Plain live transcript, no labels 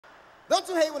Don't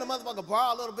you hate when a motherfucker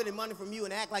borrow a little bit of money from you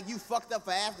and act like you fucked up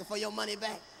for asking for your money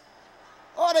back?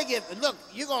 Or they get, look,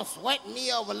 you gonna sweat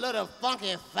me over a little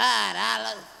funky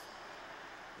 $5.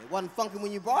 It wasn't funky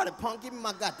when you borrowed it, punk. Give me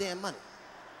my goddamn money.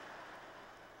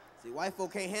 See, white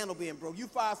folk can't handle being broke. You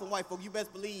fire some white folk, you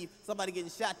best believe somebody getting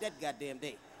shot that goddamn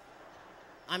day.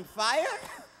 I'm fired?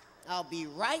 I'll be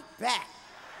right back.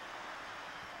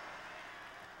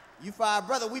 You fire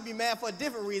brother, we be mad for a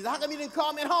different reason. How come you didn't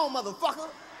call me at home, motherfucker?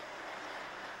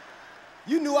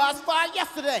 You knew I was fired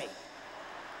yesterday.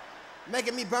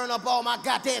 Making me burn up all my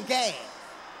goddamn gas.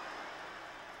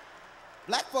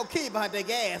 Black folk keep behind their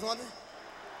gas, aren't they?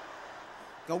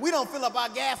 Because we don't fill up our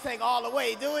gas tank all the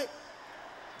way, do we?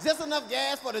 Just enough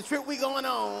gas for the trip we going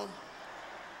on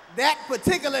that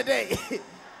particular day.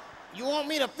 You want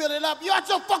me to fill it up? You out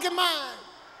your fucking mind.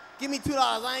 Give me $2,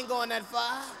 I ain't going that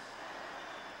far.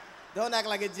 Don't act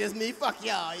like it's just me, fuck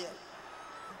y'all.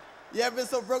 You ever been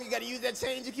so broke you gotta use that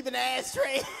change you keep in the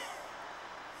ashtray?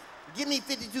 Give me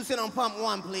 52 cents on pump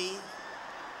 1, please.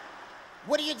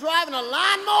 What are you driving, a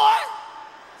lawnmower?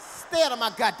 Stay out of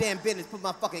my goddamn business, put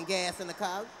my fucking gas in the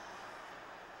car.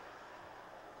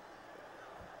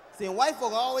 See, and white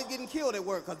folk are always getting killed at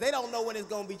work because they don't know when it's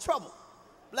gonna be trouble.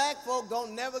 Black folk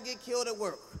don't never get killed at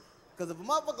work. Because if a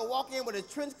motherfucker walk in with a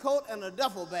trench coat and a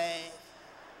duffel bag,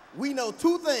 we know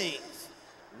 2 things.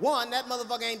 1, that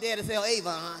motherfucker ain't there to sell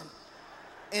Avon.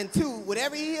 And 2,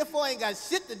 whatever he here for ain't got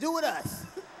shit to do with us.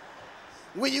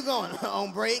 Where you going,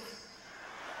 on break?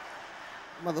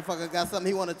 Motherfucker got something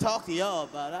he want to talk to y'all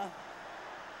about, huh?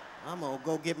 I'm gonna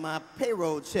go get my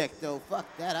payroll check, though. Fuck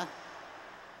that, huh?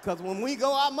 Because when we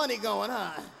go, our money going,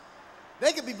 huh?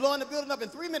 They could be blowing the building up in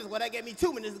 3 minutes. Well, that gave me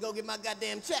 2 minutes to go get my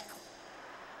goddamn check.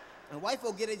 And white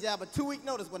folk get a job a 2-week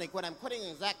notice when they quit. I'm quitting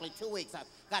in exactly 2 weeks. I've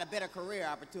got a better career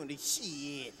opportunity.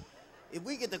 Shit. If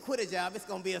we get to quit a job, it's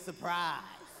gonna be a surprise.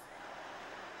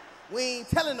 We ain't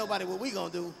telling nobody what we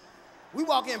gonna do. We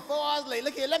walk in 4 hours late.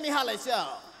 Look here, let me holler at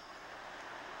y'all.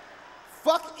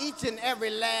 Fuck each and every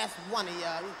last one of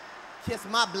y'all. Kiss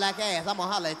my black ass. I'm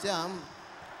gonna holler at y'all.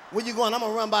 Where you going? I'm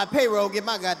gonna run by payroll, get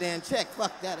my goddamn check.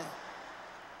 Fuck that.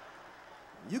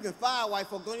 You can fire white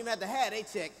folk, don't even have to have they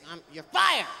check. You're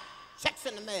fired. Check's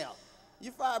in the mail.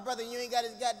 You fired, brother, and you ain't got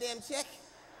his goddamn check?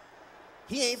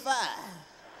 He ain't fired.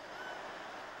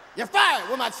 You're fired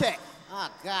with my check. Oh,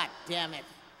 God damn it.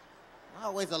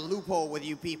 Always a loophole with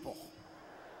you people.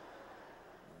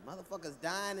 Motherfuckers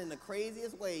dying in the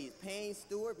craziest ways. Payne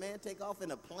Stewart, man, take off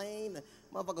in a plane. The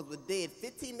motherfuckers were dead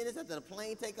 15 minutes after the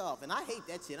plane take off. And I hate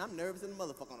that shit. I'm nervous in the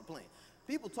motherfucker on the plane.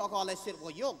 People talk all that shit,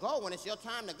 well, you'll go when it's your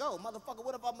time to go. Motherfucker,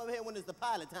 what if I'm over here when it's the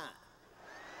pilot time?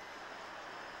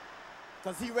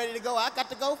 Because he ready to go, I got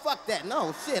to go, fuck that.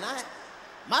 No, shit,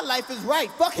 my life is right,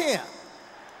 fuck him.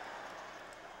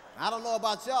 I don't know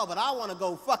about y'all, but I want to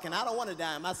go fucking. I don't want to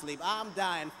die in my sleep. I'm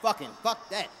dying fucking, fuck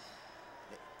that.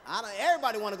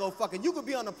 Everybody want to go fucking. You could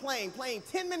be on a plane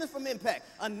 10 minutes from impact.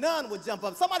 A nun would jump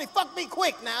up. Somebody fuck me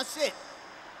quick now, shit.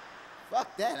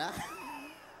 Fuck that, huh?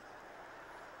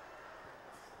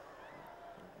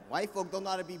 White folk don't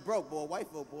know how to be broke, boy. White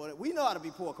folk, boy, we know how to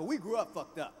be poor because we grew up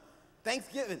fucked up.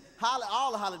 Thanksgiving,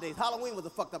 all the holidays. Halloween was a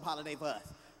fucked up holiday for us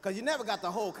because you never got the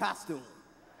whole costume.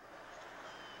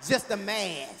 Just a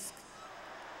mask.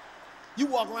 You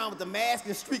walk around with the mask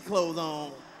and street clothes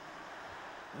on,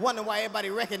 wondering why everybody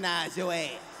recognized your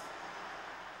ass.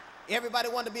 Everybody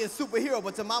wanted to be a superhero,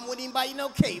 but your mom wouldn't even buy you no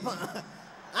cape, huh?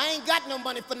 I ain't got no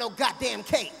money for no goddamn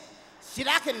cape. Shit,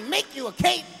 I can make you a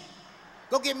cape.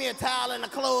 Go get me a towel and a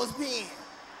clothespin.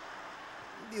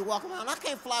 You be walking around, I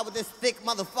can't fly with this thick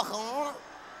motherfucker on.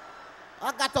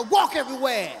 I got to walk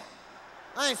everywhere.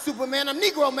 I ain't Superman, I'm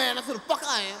Negro man, that's who the fuck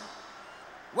I am.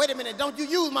 Wait a minute, don't you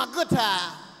use my good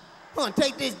towel. Come on,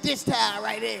 take this dish towel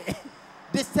right there.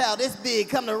 This towel this big,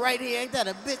 come to right here, ain't that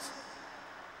a bitch?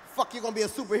 Fuck, you gonna be a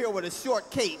superhero with a short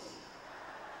cape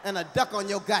and a duck on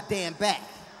your goddamn back.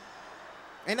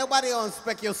 Ain't nobody gonna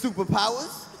inspect your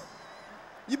superpowers.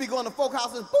 You be going to folk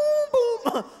houses,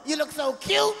 boom, boom, you look so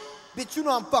cute. Bitch, you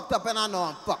know I'm fucked up and I know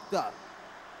I'm fucked up.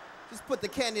 Just put the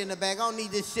candy in the bag, I don't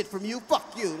need this shit from you,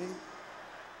 fuck you.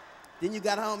 Then you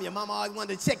got home, your mama always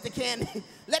wanted to check the candy.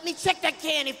 Let me check that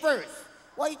candy first.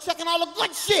 Why are you checking all the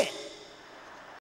good shit?